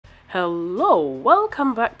Hello,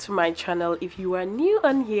 welcome back to my channel. If you are new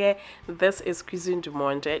on here, this is Cuisine du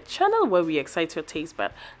Monde, a channel where we excite your taste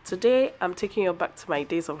bud. Today I'm taking you back to my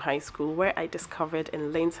days of high school where I discovered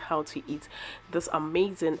and learned how to eat this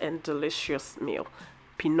amazing and delicious meal,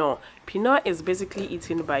 Piñon. Piñon is basically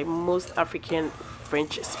eaten by most African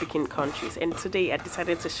French speaking countries, and today I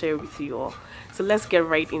decided to share with you all. So let's get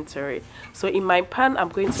right into it. So in my pan I'm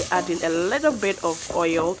going to add in a little bit of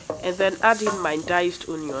oil and then add in my diced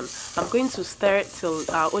onion. I'm going to stir it till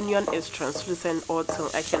our onion is translucent or till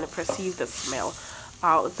I can perceive the smell.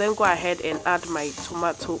 I'll then go ahead and add my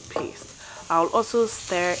tomato paste. I'll also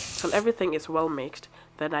stir till everything is well mixed.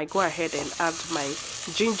 Then I go ahead and add my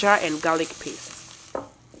ginger and garlic paste.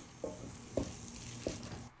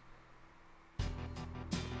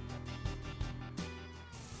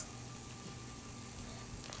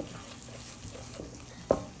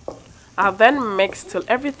 I'll then mix till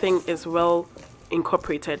everything is well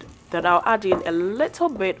incorporated. Then I'll add in a little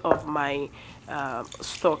bit of my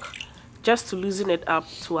stock just to loosen it up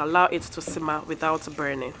to allow it to simmer without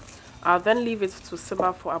burning. I'll then leave it to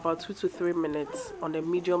simmer for about 2 to 3 minutes on a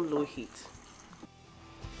medium-low heat.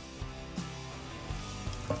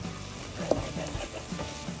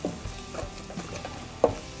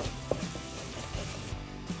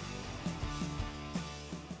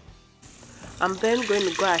 I'm then going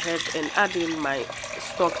to go ahead and add in my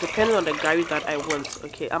stock depending on the Gari that I want.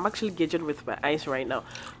 Okay, I'm actually gauging with my eyes right now.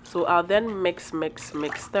 So I'll then mix,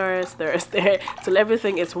 stir till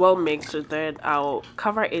everything is well mixed. Then I'll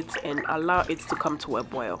cover it and allow it to come to a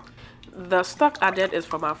boil. The stock added is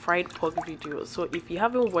from our fried pork video, so if you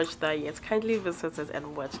haven't watched that yet, kindly visit it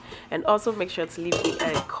and watch, and also make sure to leave me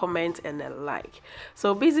a comment and a like.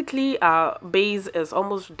 So basically our base is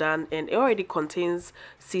almost done and it already contains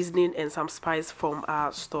seasoning and some spice from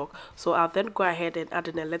our stock. So I'll then go ahead and add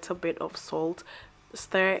in a little bit of salt,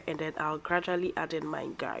 stir, and then I'll gradually add in my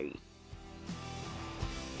Gari.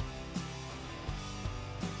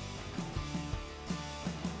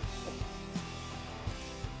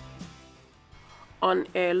 On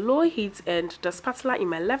a low heat and the spatula in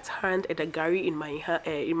my left hand and the Gari in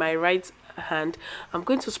my right hand, I'm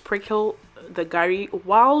going to sprinkle the Gari.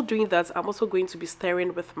 While doing that, I'm also going to be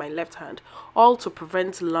stirring with my left hand, all to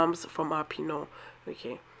prevent lumps from our Piñon.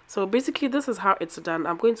 Okay, so basically this is how it's done.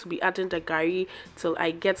 I'm going to be adding the Gari till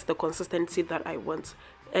I get the consistency that I want,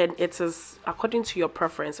 and it is according to your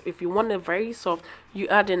preference. If you want it very soft, you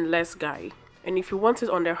add in less Gari, and if you want it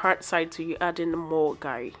on the hard side too, you add in more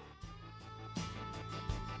Gari.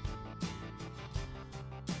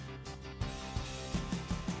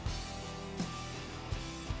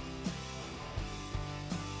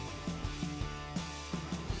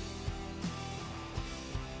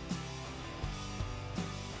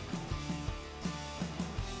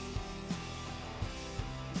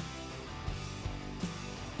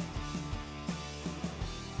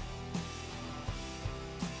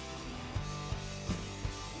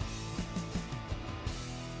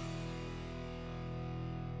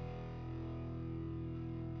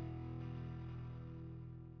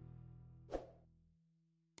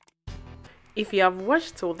 If you have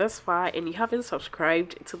watched till this far and you haven't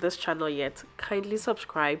subscribed to this channel yet, kindly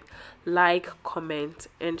subscribe, like, comment,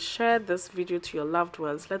 and share this video to your loved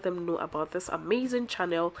ones. Let them know about this amazing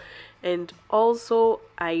channel. And also,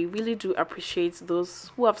 I really do appreciate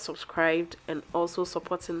those who have subscribed and also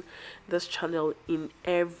supporting this channel in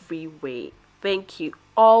every way. Thank you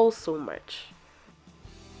all so much.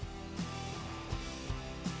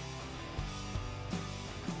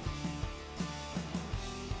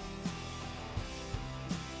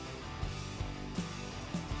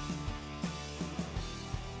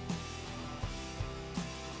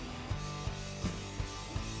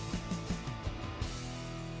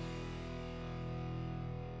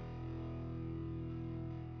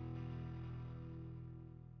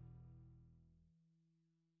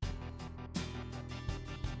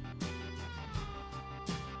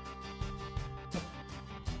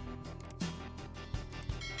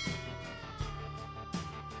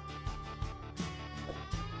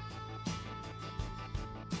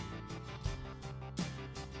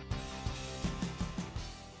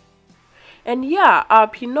 And yeah, our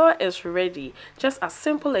Piñon is ready, just as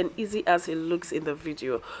simple and easy as it looks in the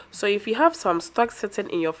video. So if you have some stock sitting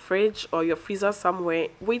in your fridge or your freezer somewhere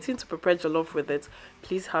waiting to prepare jollof with it,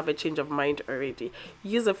 please have a change of mind already.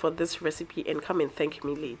 Use it for this recipe and come and thank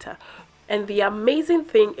me later. And the amazing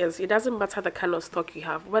thing is, it doesn't matter the kind of stock you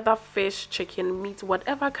have, whether fish, chicken, meat,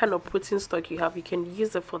 whatever kind of protein stock you have, you can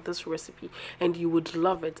use it for this recipe and you would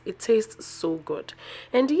love it. It tastes so good.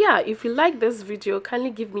 And yeah, if you like this video,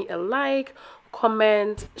 kindly give me a like,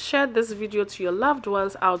 comment, share this video to your loved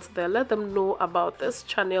ones out there. Let them know about this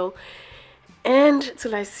channel. And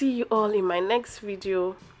till I see you all in my next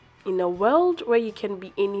video, in a world where you can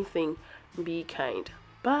be anything, be kind.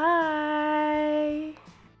 Bye.